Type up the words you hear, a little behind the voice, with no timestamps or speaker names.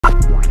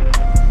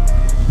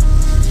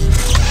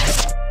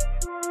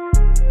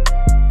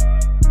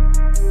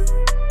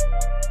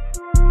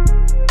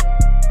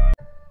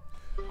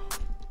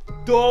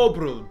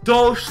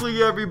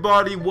Dobrodošli,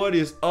 everybody. What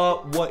is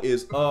up? What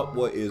is up?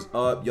 What is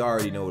up? Y'all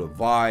already know the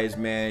vibes,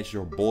 man. It's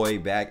your boy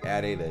back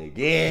at it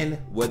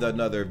again with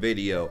another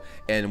video,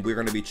 and we're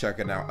gonna be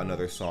checking out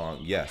another song.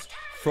 Yes,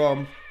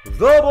 from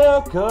the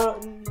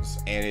Balkans,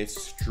 and it's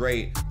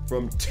straight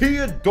from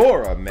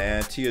Teodora,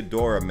 man.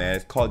 Teodora, man.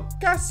 It's called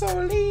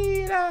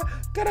Gasolina,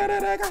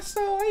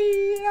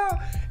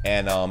 Gasolina,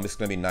 and it's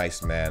gonna be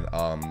nice, man.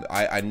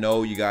 I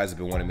know you guys have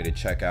been wanting me to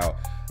check out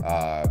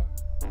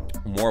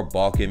more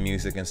Balkan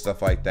music and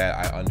stuff like that.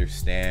 I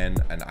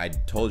understand, and I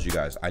told you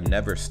guys I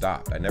never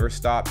stopped.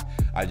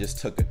 I just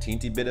took a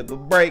teensy bit of a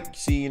break.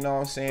 See, you know what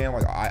I'm saying?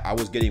 Like I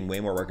was getting way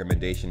more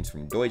recommendations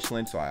from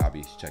Deutschland, so I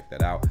obviously checked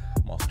that out.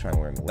 I'm also trying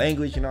to learn the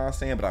language, you know what I'm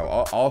saying? But I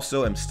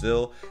also am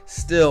still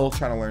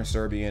trying to learn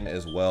Serbian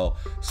as well.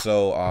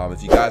 So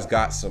if you guys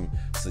got some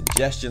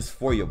suggestions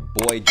for your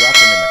boy, drop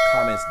them in the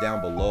comments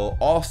down below.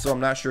 Also, I'm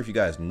not sure if you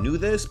guys knew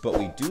this, but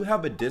we do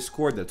have a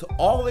Discord that's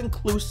all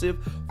inclusive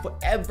for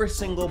every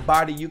single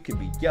body. You could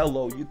be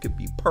yellow, you could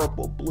be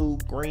purple, blue,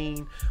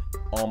 green,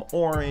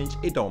 orange.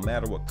 It don't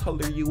matter what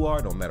color you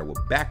are, don't matter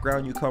what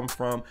background you come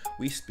from.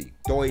 We speak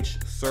Deutsch,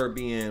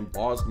 Serbian,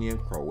 Bosnian,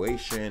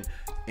 Croatian,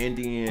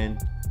 Indian,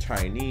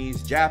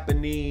 Chinese,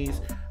 Japanese,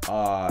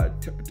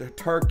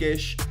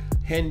 Turkish,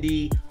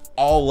 Hindi,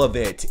 all of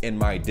it in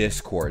my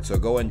Discord. So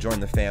go and join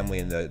the family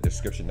in the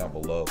description down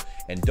below.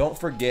 And don't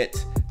forget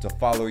to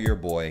follow your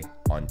boy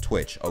on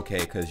Twitch, okay?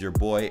 Because your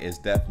boy is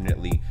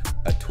definitely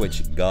a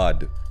Twitch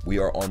god. We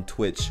are on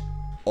Twitch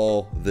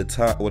all the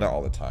time. Well, not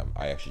all the time.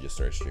 I actually just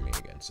started streaming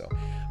again. So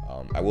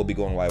I will be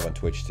going live on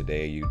Twitch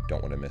today. You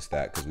don't want to miss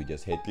that because we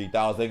just hit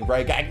 3,000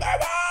 BRAYGANG.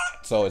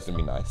 So it's gonna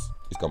be nice.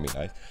 It's gonna be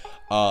nice.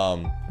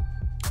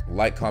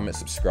 Like, comment,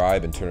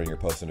 subscribe, and turn on your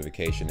post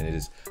notification. And it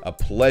is a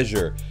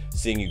pleasure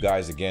seeing you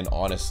guys again.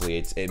 Honestly,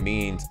 it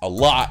means a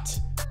lot,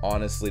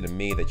 honestly, to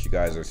me that you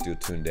guys are still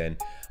tuned in.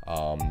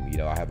 You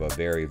know, I have a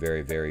very,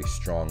 very, very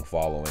strong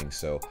following,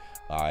 so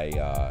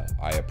I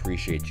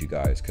appreciate you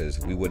guys, because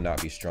we would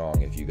not be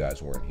strong if you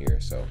guys weren't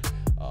here. So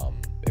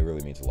it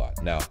really means a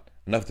lot. Now,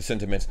 enough of the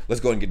sentiments. Let's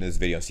go and get into this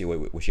video and see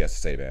what she has to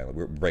say, man.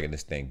 We're breaking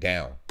this thing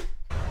down.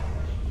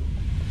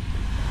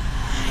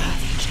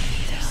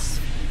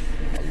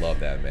 I love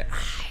that, man.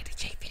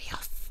 IDJ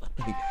videos.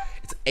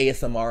 It's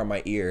ASMR in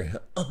my ear.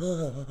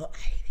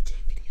 IDJ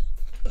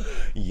videos.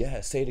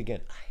 Yeah, say it again.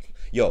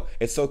 Yo,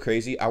 it's so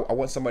crazy. I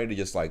want somebody to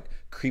just like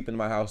creep in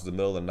my house in the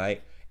middle of the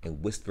night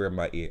and whisper in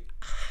my ear.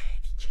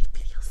 IDJ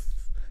videos.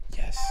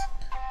 Yes.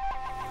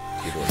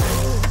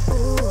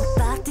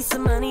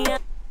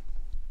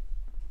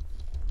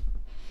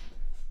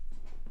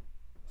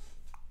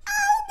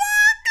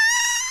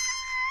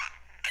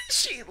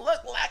 She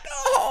looked like a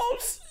whole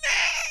snack.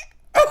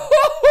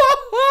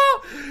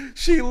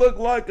 She looked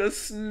like a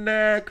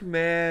snack,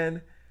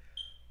 man.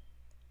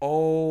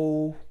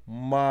 Oh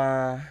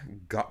my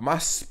God. My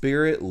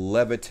spirit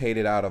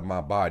levitated out of my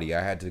body.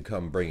 I had to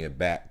come bring it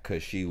back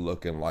because she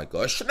looking like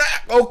a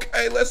snack.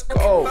 Okay, let's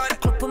go.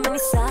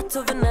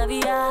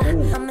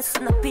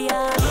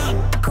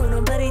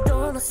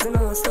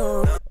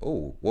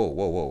 Oh,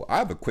 whoa. I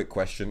have a quick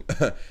question.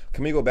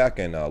 Can we go back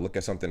and look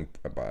at something?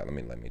 Let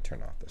me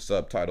turn off the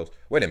subtitles.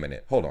 Wait a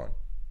minute. Hold on.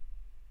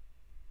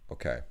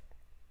 Okay.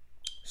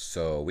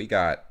 So we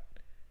got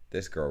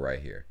this girl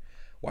right here.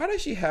 Why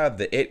does she have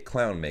the It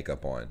clown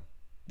makeup on?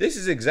 This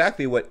is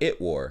exactly what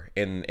It wore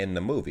in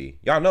the movie.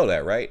 Y'all know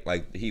that, right?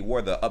 Like, he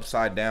wore the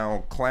upside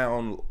down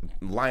clown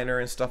liner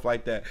and stuff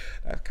like that.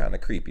 That's kind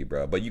of creepy,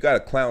 bro. But you got a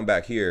clown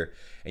back here,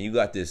 and you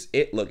got this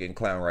It looking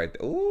clown right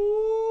there.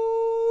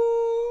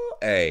 Ooh,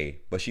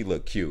 hey, but she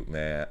look cute,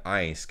 man.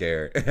 I ain't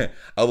scared.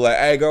 I was like,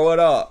 hey, girl, what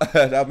up?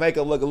 That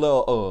makeup look a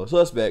little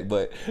suspect,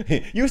 but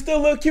you still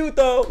look cute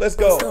though. Let's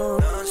go.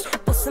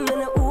 And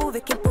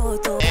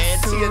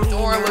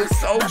Teodora looks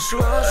so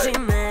good.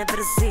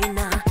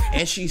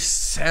 And she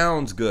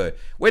sounds good.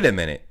 Wait a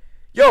minute.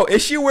 Yo,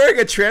 is she wearing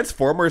a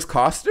Transformers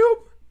costume?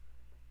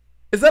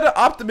 Is that an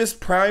Optimus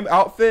Prime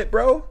outfit,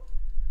 bro?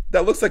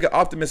 That looks like an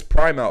Optimus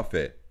Prime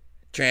outfit.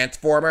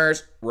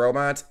 Transformers,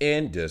 robots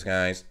in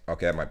disguise.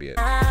 Okay, that might be it.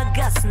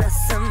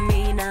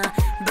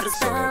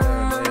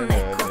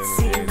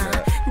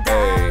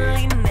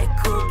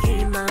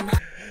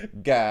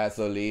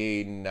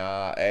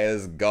 Gasolina,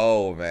 let's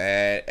go,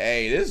 man.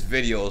 Hey, this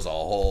video is a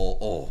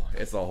whole,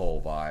 it's a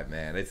whole vibe,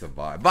 man. It's a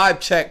vibe.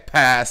 Vibe check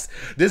passed.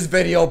 This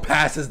video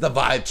passes the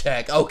vibe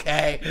check.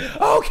 Okay,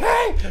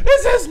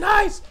 this is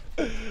nice.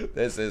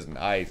 This is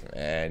nice,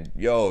 man.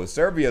 Yo,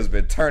 Serbia's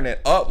been turning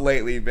up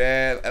lately,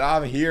 man, and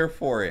I'm here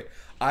for it.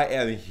 I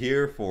am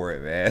here for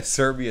it, man.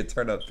 Serbia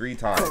turned up 3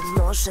 times.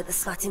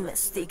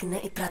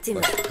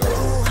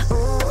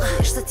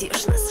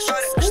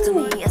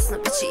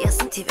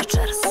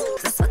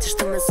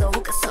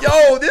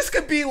 Yo, this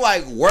could be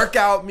like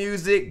workout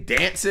music,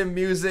 dancing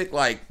music,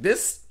 like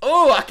this.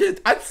 Oh,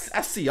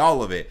 I see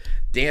all of it.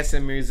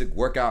 Dancing music,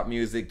 workout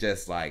music,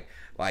 just like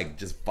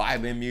just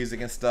vibing music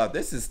and stuff.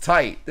 This is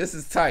tight. This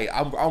is tight.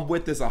 I'm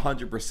with this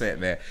 100%,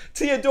 man.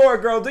 Teodora,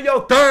 girl, do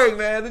your thing,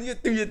 man.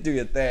 Do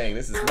your thing.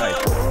 This is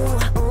nice.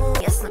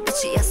 Jasno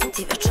biće, ja sam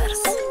ti večeras.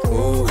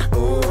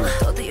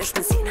 Dodaj još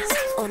benzina,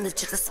 onda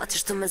ćeš da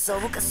shvatiš što me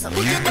zovu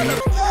Gasolina.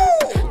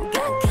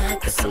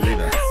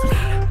 Gasolina.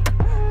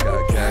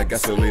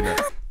 Gasolina.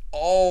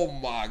 Oh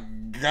my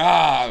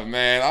God,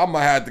 man. I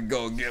might have to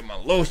go get my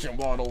lotion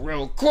bottle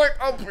real quick.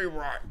 I'll be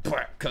right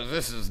back, because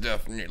this is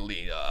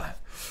definitely,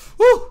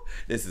 whew,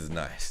 this is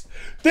nice.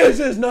 This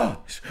is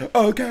nice,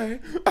 okay?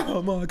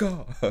 Oh my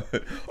God.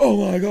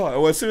 Oh my God.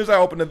 Well, as soon as I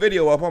open the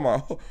video up, I'm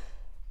like,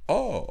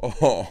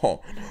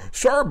 oh,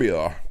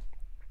 Serbia.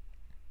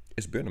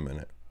 It's been a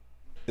minute.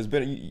 It's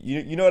been,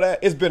 you know that?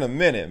 It's been a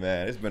minute,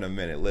 man. It's been a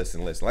minute.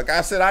 Listen. Like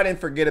I said, I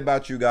didn't forget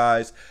about you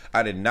guys.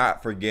 I did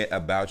not forget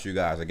about you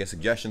guys. I get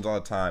suggestions all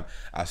the time.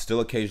 I still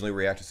occasionally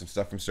react to some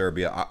stuff from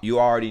Serbia. You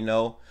already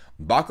know.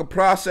 Baka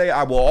Prase,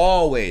 I will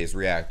always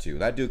react to.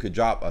 That dude could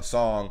drop a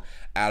song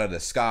out of the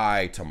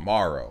sky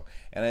tomorrow.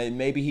 And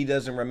maybe he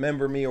doesn't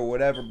remember me or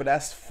whatever, but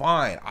that's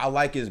fine. I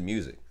like his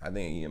music. I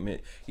mean,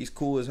 he's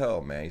cool as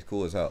hell, man. He's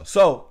cool as hell.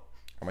 So,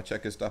 I'm going to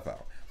check his stuff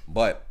out.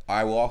 But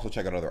I will also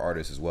check out other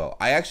artists as well.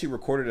 I actually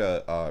recorded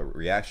a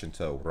reaction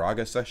to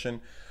Braga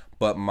session,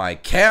 but my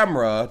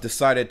camera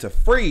decided to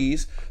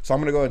freeze. So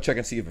I'm going to go and check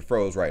and see if it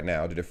froze right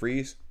now. Did it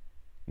freeze?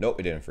 Nope,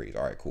 it didn't freeze.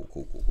 All right,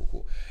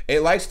 cool.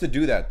 It likes to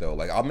do that, though.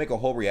 Like, I'll make a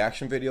whole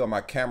reaction video, and my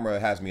camera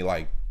has me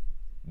like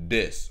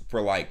this for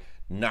like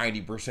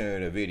 90%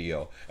 of the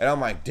video. And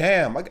I'm like,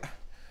 damn. But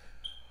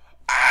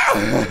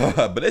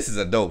this is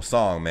a dope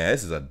song, man.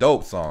 This is a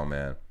dope song,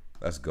 man.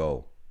 Let's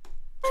go.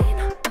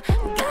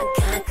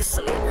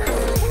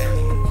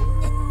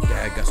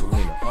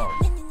 Gasolina.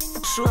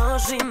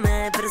 Složi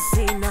me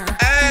brzina,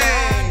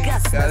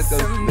 gasna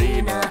sam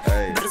mina,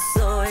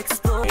 brzo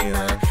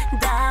eksplodina,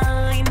 da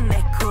li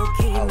nekog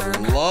ima? I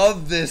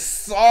love this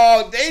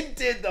song. They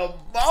did the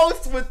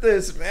most with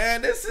this,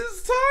 man. This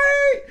is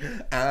tight.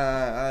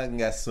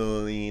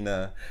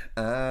 Gasolina,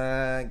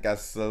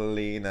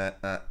 gasolina.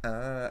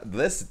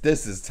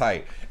 This is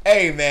tight.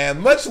 Hey, man,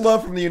 much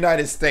love from the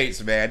United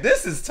States, man.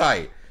 This is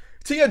tight.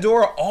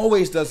 Teodora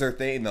always does her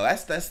thing, though.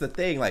 That's the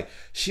thing. Like,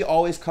 she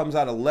always comes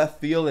out of left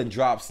field and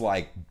drops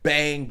like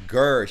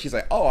banger. She's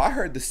like, oh, I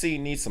heard the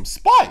scene needs some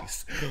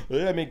spice.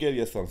 Let me give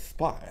you some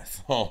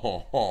spice.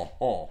 And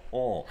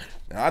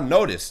I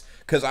noticed,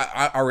 because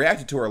I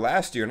reacted to her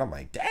last year, and I'm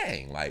like,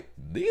 dang, like,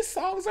 these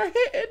songs are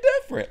hitting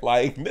different.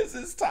 Like, this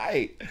is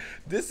tight.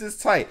 This is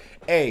tight.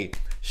 Hey,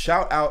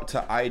 shout out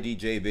to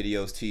IDJ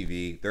Videos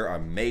TV. They're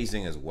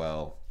amazing as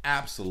well.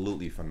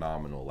 Absolutely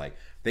phenomenal. Like,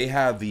 they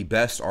have the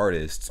best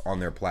artists on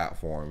their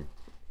platform,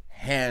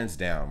 hands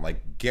down.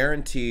 Like,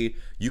 guaranteed,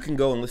 you can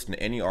go and listen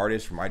to any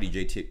artist from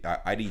IDJ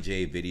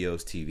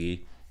Videos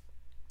TV,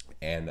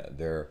 and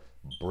they're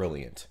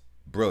brilliant,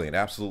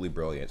 absolutely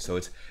brilliant. So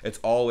it's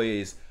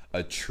always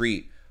a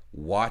treat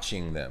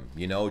watching them.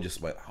 You know,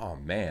 just like, oh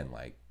man,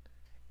 like,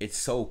 it's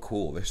so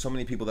cool. There's so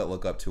many people that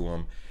look up to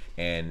them.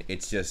 And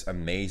it's just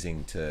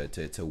amazing to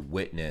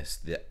witness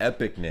the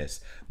epicness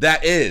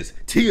that is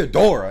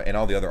Teodora and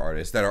all the other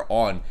artists that are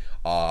on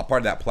part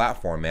of that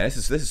platform, man.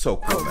 This is so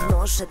cool, man. Hey,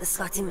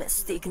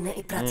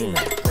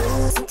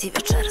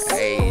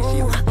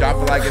 she's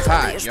dropping like it's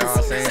hot. You know what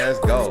I'm saying? Let's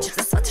go.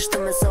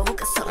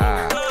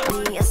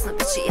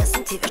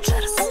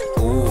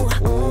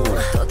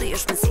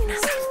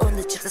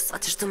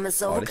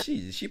 Oh,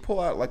 did she pull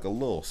out like a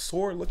little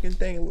sword looking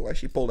thing? It looked like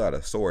she pulled out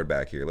a sword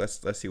back here.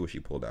 Let's see what she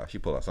pulled out. She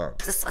pulled out something.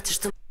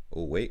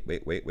 Oh, wait.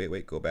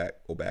 Go back.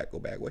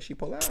 What she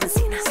pull out? I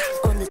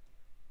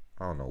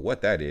don't know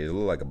what that is. It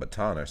looked like a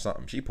baton or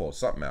something. She pulled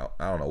something out.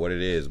 I don't know what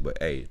it is, but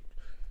hey.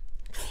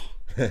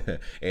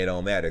 It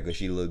don't matter because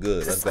she look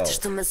good. Let's go.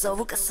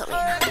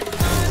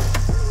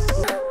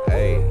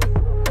 Hey.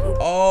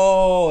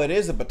 Oh, it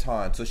is a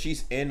baton. So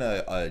she's in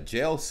a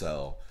jail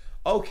cell.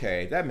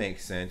 Okay, that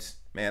makes sense.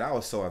 Man, I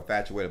was so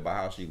infatuated by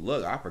how she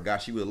looked. I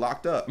forgot she was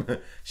locked up.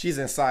 She's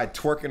inside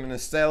twerking in the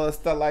cell and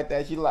stuff like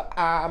that. She's like,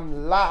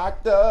 I'm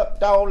locked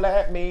up. Don't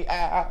let me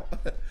out.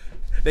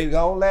 They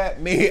don't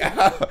let me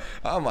out.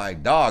 I'm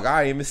like, dog,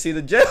 I didn't even see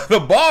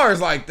the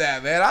bars like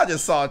that, man. I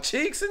just saw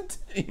cheeks and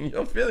you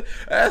know, feeling.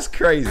 That's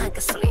crazy. Oh,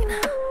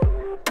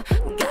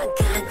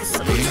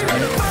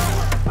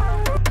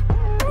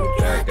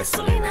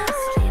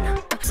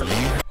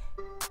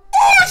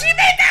 she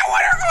made that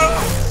one.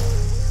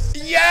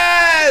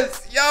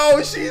 Yes,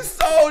 yo, she's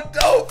so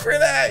dope for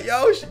that,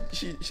 yo.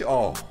 She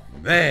oh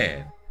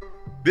man,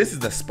 this is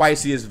the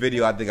spiciest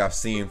video I think I've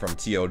seen from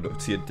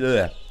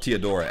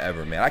Teodora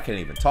ever, man. I can't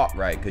even talk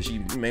right because she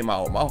made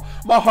my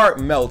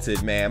heart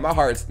melted, man. My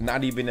heart's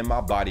not even in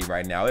my body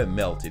right now. It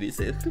melted. It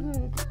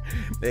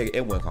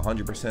went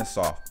 100%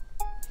 soft.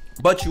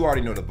 But you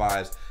already know the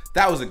vibes.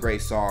 That was a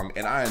great song,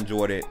 and I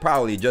enjoyed it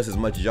probably just as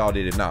much as y'all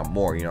did, if not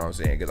more, you know what I'm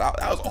saying? Because that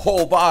was a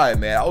whole vibe,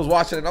 man. I was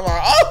watching it, and I'm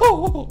like,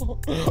 oh,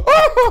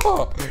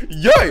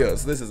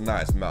 yes, this is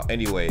nice.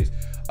 Anyways,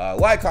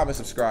 like, comment,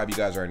 subscribe. You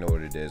guys already know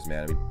what it is,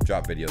 man. We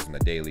drop videos on the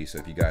daily, so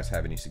if you guys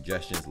have any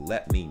suggestions,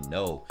 let me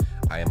know.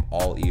 I am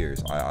all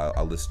ears.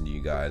 I listen to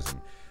you guys,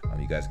 and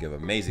you guys give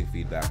amazing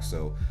feedback.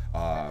 So,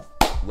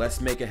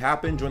 let's make it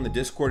happen. Join the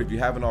Discord if you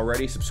haven't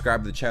already.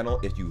 Subscribe to the channel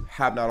if you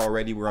have not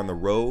already. We're on the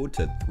road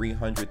to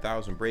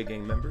 300,000 Bray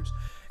Gang members,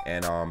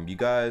 and you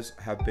guys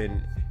have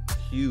been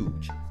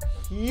huge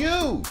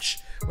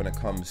when it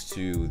comes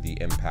to the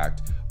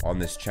impact on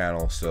this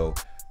channel. So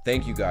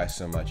thank you guys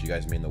so much. You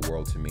guys mean the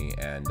world to me,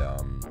 and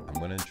I'm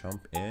gonna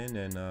jump in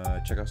and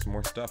check out some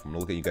more stuff. I'm gonna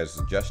look at you guys'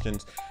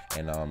 suggestions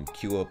and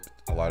queue up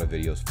a lot of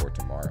videos for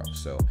tomorrow.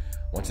 So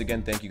once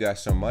again, thank you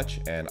guys so much,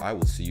 and I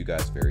will see you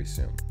guys very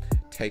soon.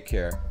 Take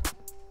care.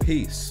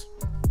 Peace.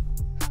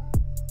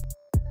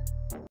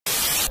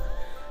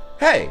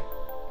 Hey,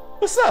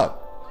 what's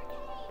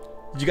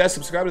up? Did you guys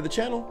subscribe to the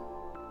channel?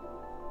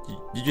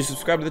 Did you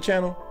subscribe to the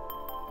channel?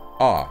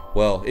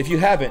 Well, if you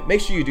haven't,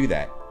 make sure you do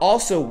that.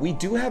 Also, we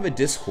do have a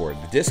Discord.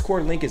 The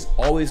Discord link is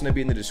always going to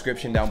be in the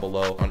description down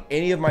below on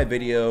any of my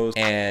videos,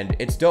 and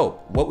it's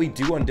dope. What we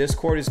do on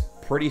Discord is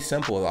pretty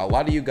simple. A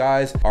lot of you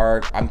guys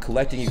are, I'm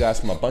collecting you guys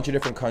from a bunch of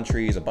different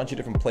countries, a bunch of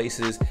different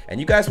places, and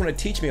you guys want to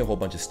teach me a whole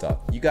bunch of stuff.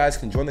 You guys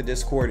can join the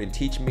Discord and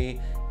teach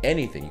me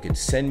anything. You can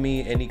send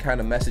me any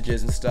kind of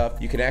messages and stuff.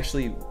 You can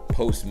actually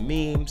post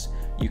memes.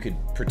 You could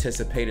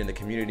participate in the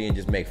community and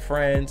just make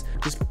friends.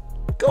 Just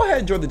go ahead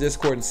and join the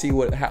Discord and see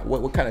what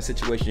kind of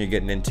situation you're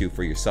getting into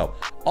for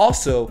yourself.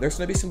 Also, there's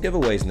gonna be some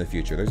giveaways in the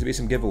future. There's gonna be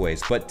some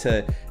giveaways, but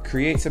to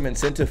create some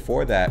incentive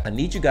for that, I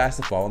need you guys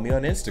to follow me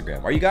on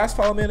Instagram. Are you guys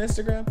following me on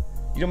Instagram?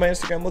 You know what my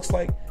Instagram looks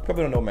like?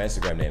 Probably don't know what my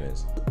Instagram name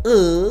is.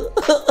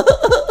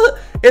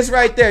 It's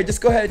right there.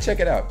 Just go ahead and check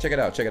it out. Check it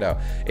out. Check it out.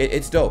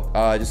 It's dope.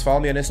 Just follow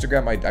me on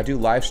Instagram. I do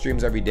live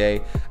streams every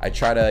day. I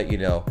try to, you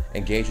know,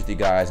 engage with you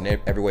guys in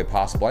every way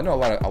possible. I know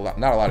not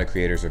a lot of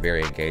creators are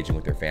very engaging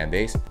with their fan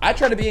base. I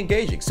try to be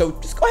engaging, so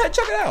just go ahead and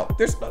check it out.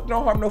 There's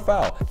no harm, no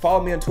foul.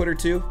 Follow me on Twitter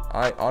too.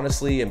 I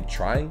honestly am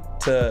trying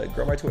to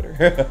grow my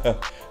Twitter,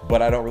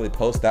 but I don't really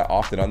post that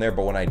often on there.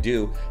 But when I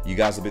do, you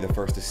guys will be the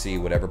first to see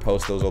whatever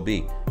post those will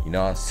be. You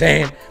know what I'm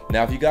saying?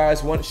 Now, if you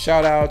guys want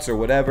shout outs or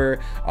whatever,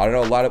 I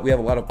don't know, we have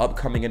a lot of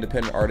upcoming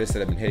independent artists that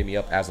have been hitting me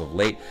up as of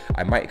late.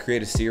 I might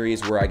create a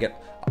series where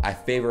I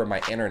favor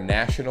my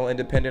international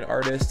independent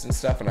artists and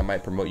stuff, and I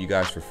might promote you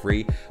guys for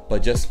free,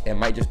 but it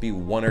might just be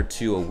 1 or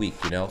 2 a week,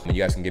 you know, and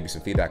you guys can give me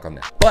some feedback on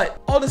that.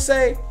 But all to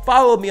say,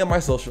 follow me on my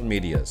social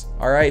medias.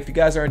 All right, if you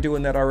guys aren't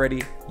doing that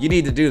already, you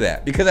need to do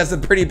that, because that's a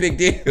pretty big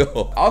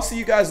deal. I'll see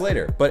you guys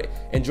later, but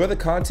enjoy the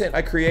content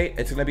I create.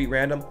 It's gonna be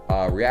random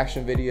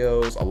reaction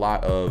videos, a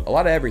lot of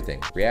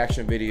everything.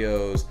 Reaction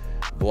videos,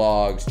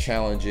 vlogs,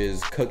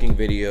 challenges, cooking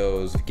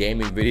videos,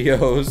 gaming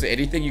videos,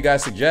 anything you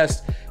guys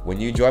suggest when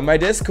you join my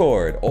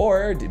Discord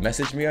or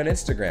message me on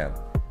Instagram.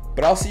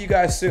 But I'll see you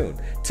guys soon.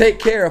 Take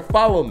care.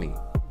 Follow me.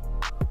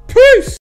 Peace.